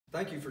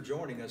Thank you for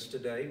joining us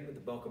today with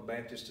the Buncombe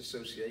Baptist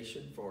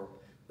Association for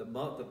the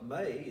month of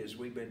May, as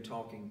we've been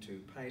talking to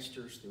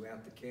pastors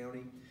throughout the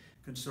county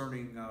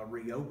concerning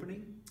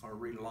reopening or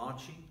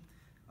relaunching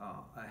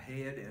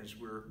ahead as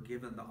we're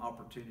given the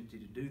opportunity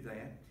to do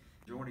that.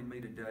 Joining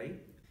me today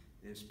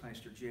is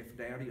Pastor Jeff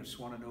Dowdy of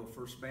Swannanoa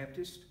First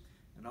Baptist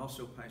and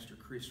also Pastor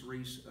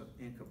Reese of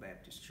Enka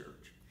Baptist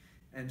Church.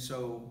 And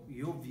so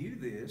you'll view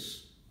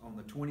this on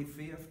the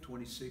 25th,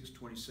 26th,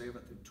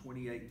 27th, and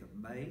 28th of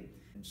May.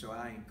 And so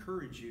I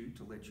encourage you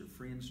to let your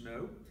friends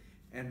know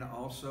and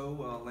also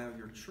allow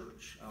your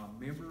church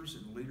members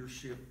and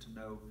leadership to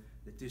know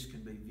that this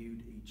can be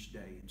viewed each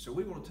day. And so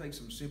we want to take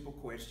some simple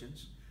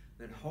questions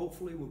that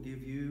hopefully will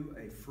give you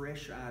a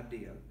fresh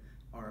idea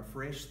or a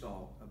fresh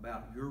thought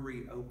about your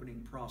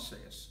reopening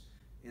process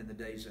in the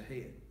days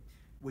ahead.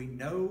 We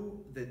know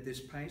that this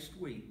past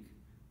week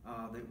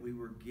that we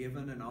were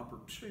given an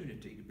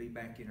opportunity to be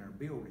back in our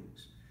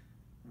buildings.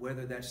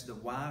 Whether that's the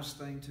wise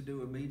thing to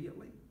do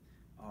immediately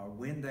or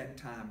when that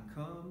time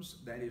comes,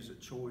 that is a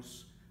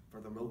choice for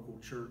the local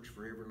church,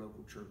 for every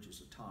local church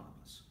is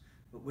autonomous.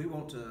 But we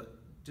want to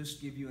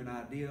just give you an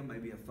idea,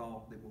 maybe a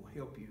thought that will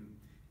help you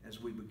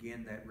as we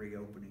begin that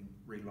reopening,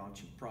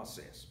 relaunching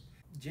process.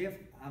 Jeff,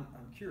 I'm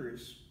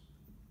curious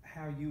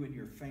how you and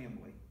your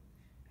family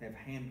have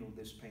handled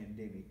this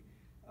pandemic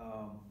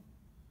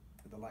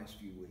the last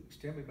few weeks.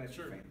 Tell me about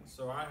your family.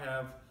 So I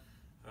have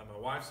my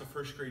wife's a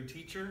first grade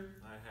teacher.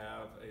 I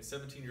have a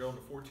 17-year-old,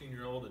 a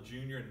 14-year-old, a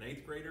junior, and an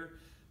 8th grader.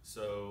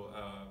 So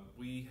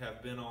we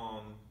have been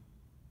on,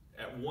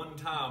 at one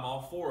time,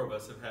 all four of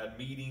us have had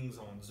meetings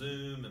on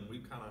Zoom, and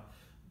we've kind of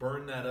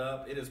burned that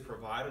up. It has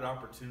provided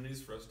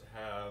opportunities for us to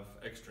have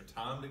extra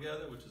time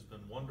together, which has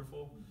been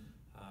wonderful,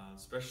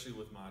 especially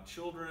with my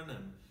children.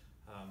 And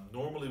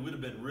normally we'd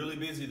have been really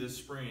busy this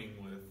spring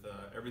with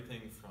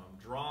everything from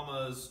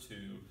dramas to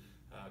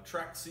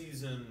track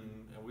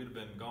season, and we'd have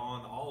been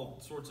gone all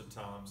sorts of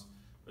times,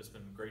 but it's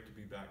been great to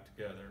be back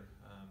together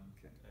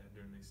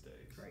during these days.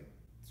 Great.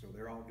 So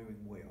they're all doing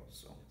well.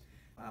 So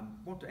I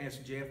want to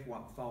ask Jeff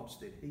what thoughts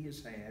that he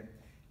has had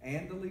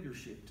and the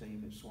leadership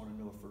team at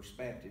Swannanoa First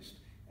Baptist.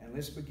 And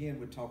let's begin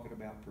with talking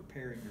about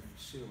preparing your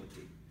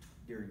facility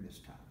during this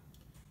time.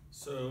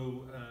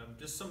 So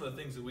just some of the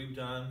things that we've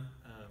done.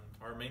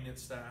 Our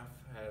maintenance staff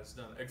has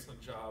done an excellent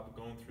job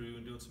going through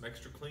and doing some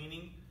extra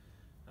cleaning,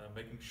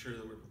 making sure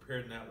that we're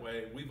prepared in that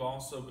way. We've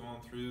also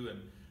gone through and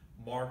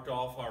marked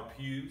off our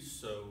pews,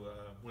 so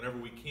whenever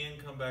we can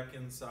come back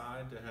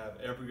inside, to have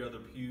every other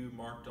pew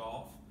marked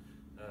off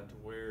to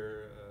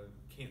where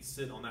can't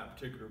sit on that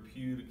particular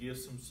pew, to give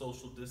some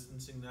social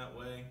distancing that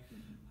way.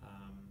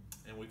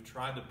 And we've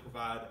tried to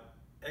provide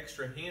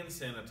extra hand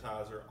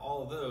sanitizer,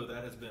 although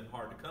that has been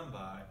hard to come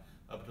by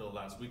up until the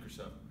last week or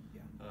so.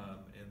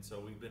 And so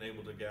we've been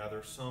able to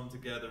gather some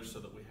together so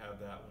that we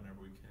have that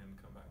whenever we can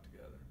come back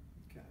together.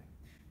 Okay.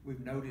 We've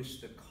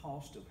noticed the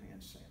cost of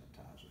hand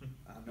sanitizer.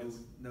 I know,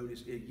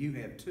 noticed you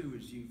have too,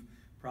 as you've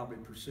probably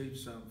pursued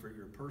some for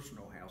your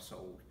personal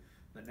household.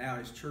 But now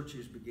as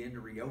churches begin to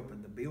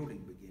reopen, the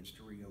building begins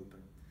to reopen,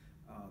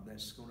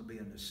 that's going to be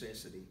a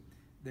necessity.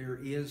 There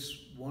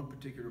is one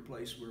particular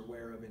place we're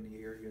aware of in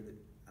the area that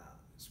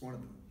it's one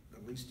of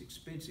the least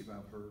expensive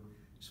I've heard.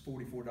 It's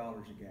 $44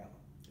 a gallon.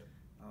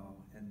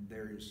 And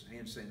there is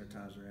hand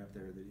sanitizer out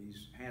there that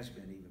has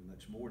been even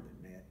much more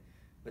than that.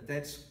 But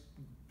that's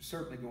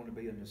certainly going to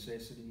be a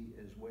necessity,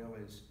 as well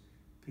as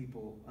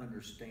people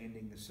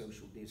understanding the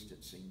social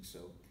distancing.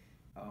 So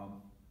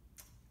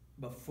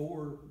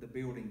before the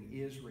building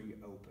is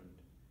reopened,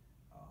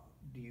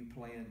 do you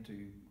plan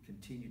to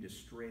continue to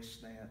stress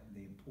that,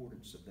 the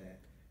importance of that,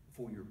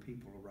 before your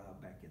people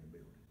arrive back in the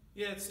building?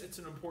 Yeah, it's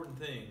an important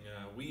thing.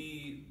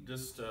 We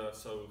just,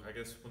 so I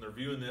guess when they're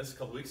viewing this, a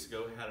couple weeks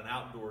ago, we had an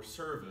outdoor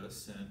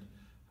service, and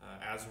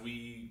as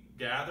we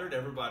gathered,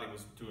 everybody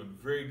was doing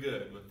very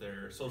good with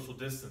their social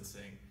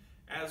distancing.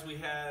 As we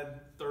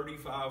had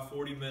 35,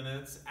 40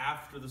 minutes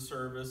after the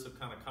service of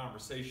kind of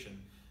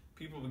conversation,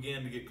 people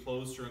began to get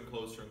closer and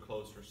closer and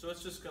closer. So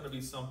it's just going to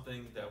be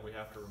something that we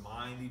have to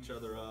remind each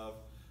other of,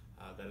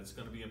 that it's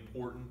going to be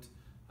important.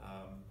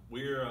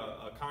 We're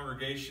a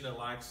congregation that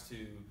likes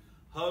to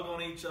hug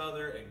on each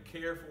other and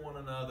care for one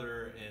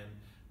another,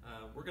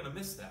 and we're going to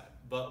miss that.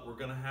 But we're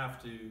going to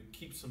have to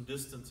keep some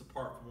distance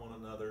apart from one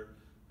another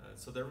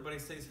so that everybody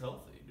stays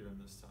healthy during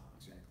this time.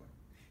 Exactly.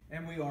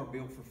 And we are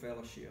built for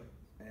fellowship,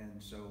 and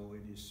so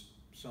it is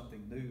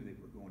something new that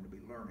we're going to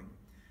be learning.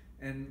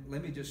 And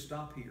let me just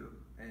stop here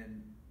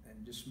and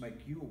just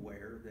make you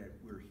aware that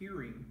we're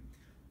hearing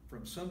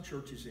from some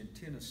churches in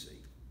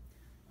Tennessee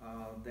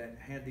that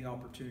had the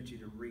opportunity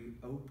to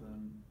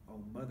reopen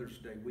on Mother's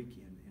Day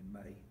weekend in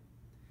May,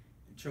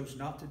 and chose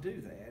not to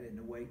do that and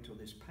to wait till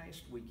this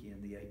past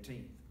weekend, the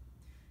 18th.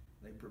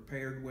 They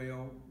prepared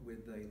well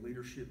with a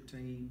leadership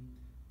team.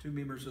 2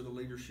 members of the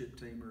leadership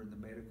team are in the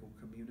medical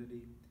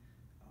community.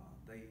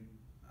 They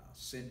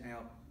sent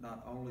out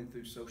not only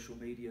through social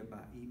media, by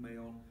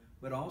email,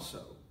 but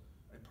also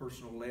a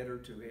personal letter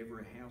to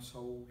every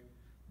household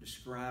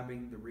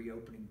describing the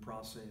reopening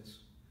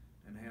process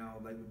and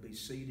how they would be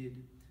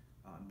seated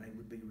they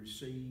would be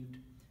received.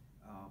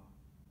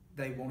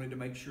 They wanted to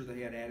make sure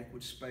they had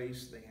adequate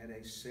space. They had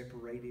a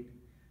separated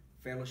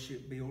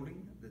fellowship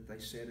building that they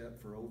set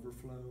up for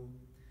overflow,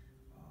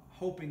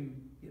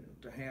 hoping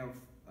to have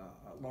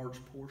a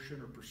large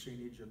portion or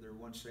percentage of their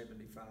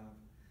 175.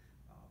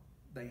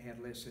 They had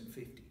less than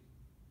 50,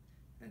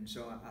 and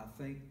so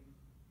I think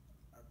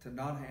to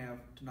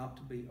not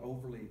to be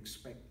overly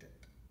expectant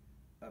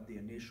of the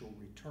initial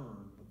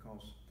return,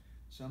 because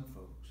some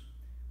folks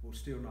will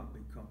still not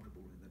be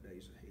comfortable in the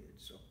days ahead.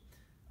 So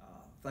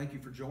thank you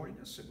for joining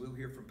us, and we'll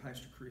hear from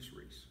Pastor Chris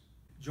Reese.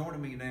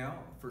 Joining me now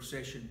for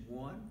session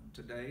 1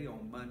 today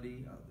on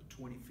Monday, the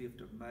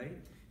 25th of May,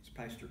 is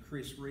Pastor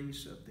Chris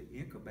Reese of the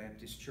Enka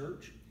Baptist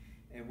Church,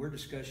 and we're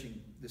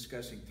discussing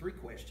 3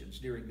 questions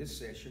during this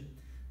session.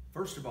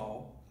 First of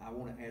all, I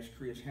want to ask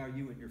Chris how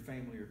you and your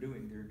family are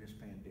doing during this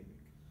pandemic.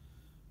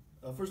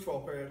 First of all,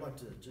 Perry, I'd like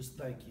to just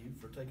thank you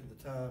for taking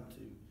the time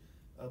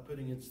to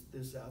putting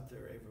this out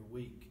there every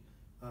week.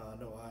 I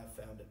know I have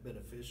found it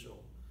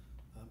beneficial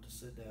to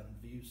sit down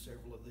and view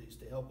several of these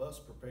to help us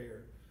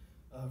prepare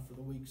for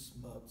the weeks,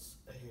 months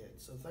ahead.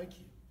 So thank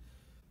you.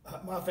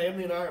 My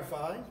family and I are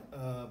fine.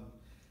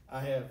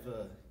 I have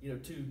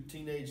 2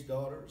 teenage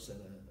daughters and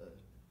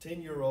a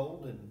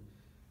 10-year-old, and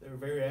they're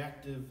very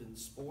active in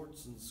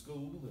sports and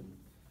school, and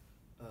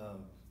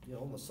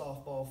on the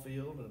softball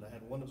field. And I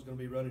had one that was going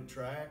to be running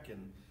track,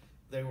 and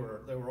they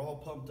were all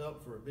pumped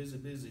up for a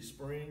busy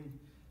spring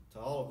to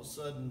all of a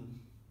sudden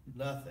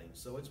nothing.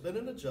 So it's been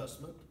an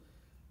adjustment,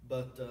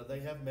 but they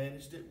have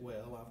managed it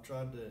well. I've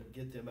tried to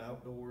get them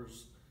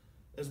outdoors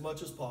as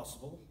much as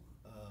possible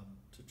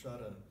to try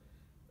to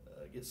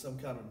get some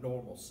kind of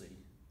normalcy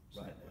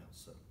right now.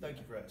 So thank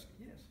you for asking.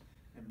 Yes.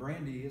 And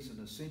Brandy is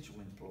an essential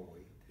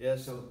employee.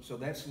 Yes. So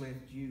that's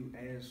left you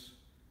as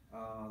the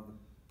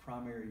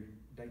primary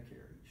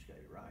daycare each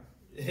day,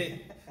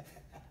 right?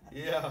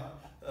 Yeah.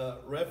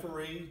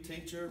 Referee,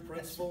 teacher,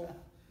 principal.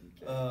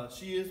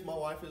 Okay. My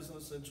wife is an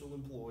essential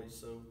employee,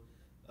 so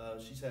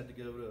she's had to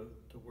go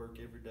to work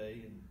every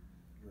day. And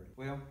great.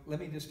 Well, let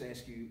me just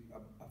ask you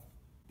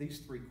these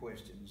 3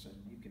 questions, and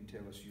you can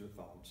tell us your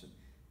thoughts. And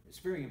it's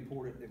very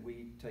important that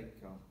we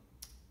take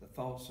the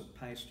thoughts of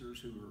pastors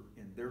who are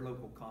in their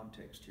local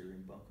context here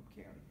in Buncombe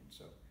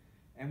County,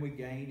 and we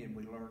gain and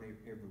we learn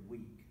every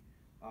week.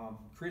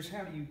 Chris,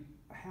 how do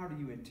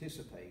you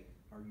anticipate,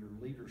 or your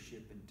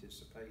leadership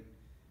anticipate,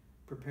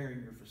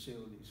 preparing your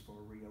facilities for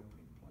a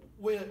reopening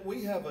plan?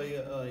 We have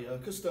a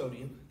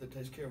custodian that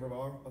takes care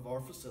of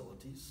our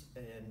facilities,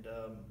 and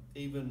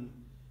even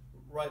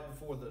right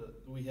before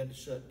we had to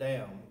shut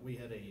down, we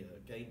had a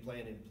game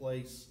plan in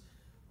place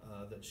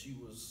that she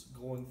was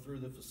going through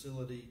the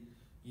facility,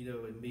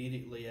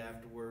 immediately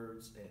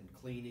afterwards, and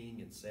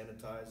cleaning and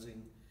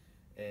sanitizing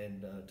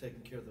and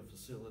taking care of the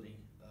facility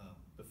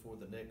before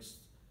the next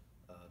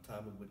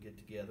time we would get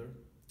together.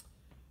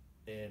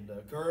 And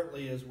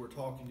currently, as we're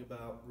talking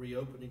about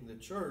reopening the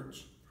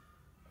church,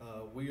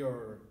 we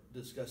are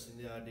discussing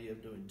the idea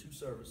of doing 2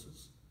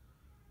 services.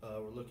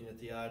 We're looking at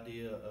the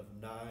idea of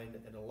 9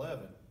 and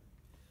 11.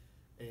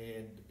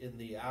 And in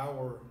the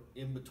hour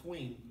in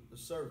between the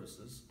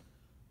services,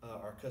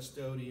 our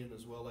custodian,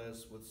 as well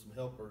as with some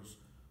helpers,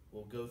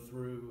 will go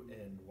through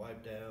and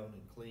wipe down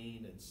and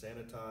clean and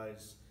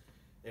sanitize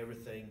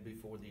everything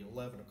before the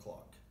 11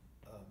 o'clock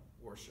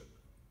worship.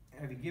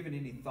 Have you given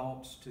any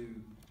thoughts to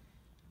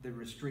the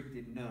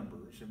restricted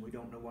numbers? And we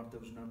don't know what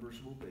those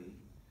numbers will be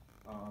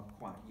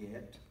quite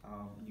yet.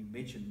 You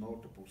mentioned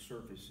multiple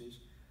services,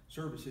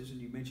 and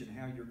you mentioned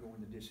how you're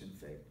going to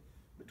disinfect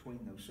between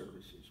those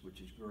services, which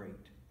is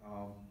great.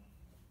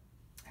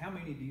 How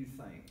many do you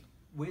think,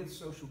 with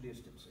social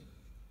distancing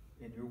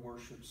in your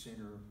worship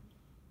center,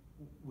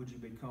 would you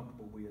be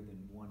comfortable with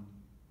in one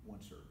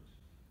service?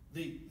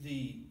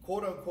 The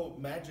quote-unquote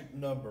magic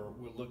number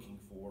we're looking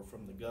for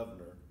from the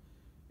governor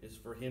is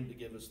for him to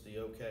give us the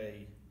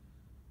okay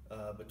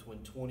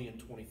between 20 and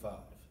 25.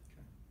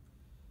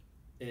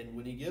 Okay. And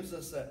when he gives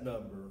us that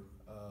number,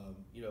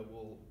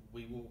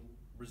 we will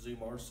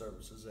resume our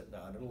services at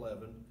 9 and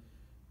 11,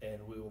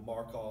 and we will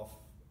mark off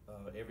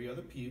every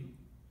other pew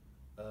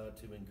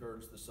to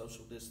encourage the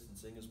social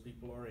distancing as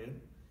people are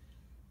in.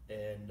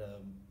 And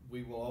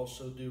we will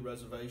also do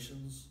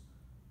reservations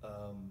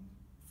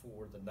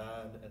for the 9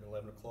 and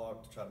 11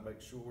 o'clock to try to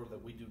make sure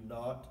that we do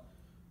not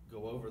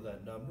go over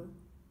that number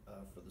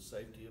for the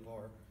safety of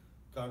our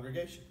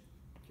congregation.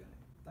 Okay,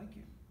 thank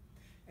you.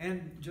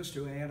 And just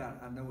to add,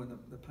 I know in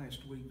the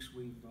past weeks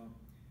we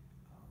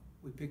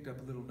picked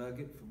up a little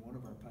nugget from one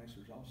of our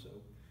pastors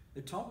also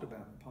that talked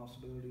about the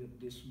possibility of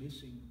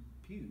dismissing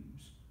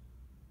pews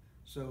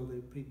so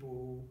that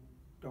people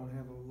don't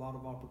have a lot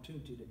of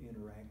opportunity to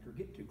interact or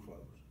get too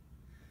close.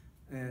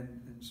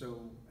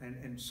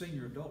 And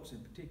senior adults in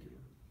particular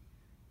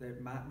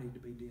that might need to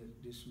be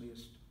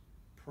dismissed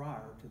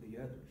prior to the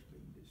others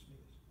being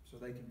dismissed so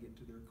they can get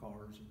to their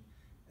cars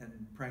and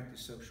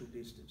practice social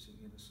distancing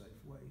in a safe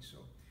way. So,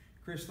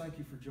 Chris, thank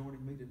you for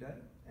joining me today,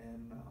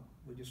 and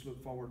we just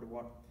look forward to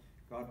what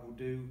God will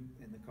do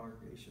in the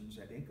congregations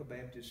at Enka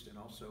Baptist and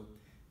also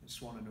and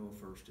Swannanoa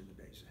first in the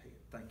days ahead.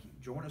 Thank you.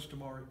 Join us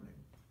tomorrow at noon.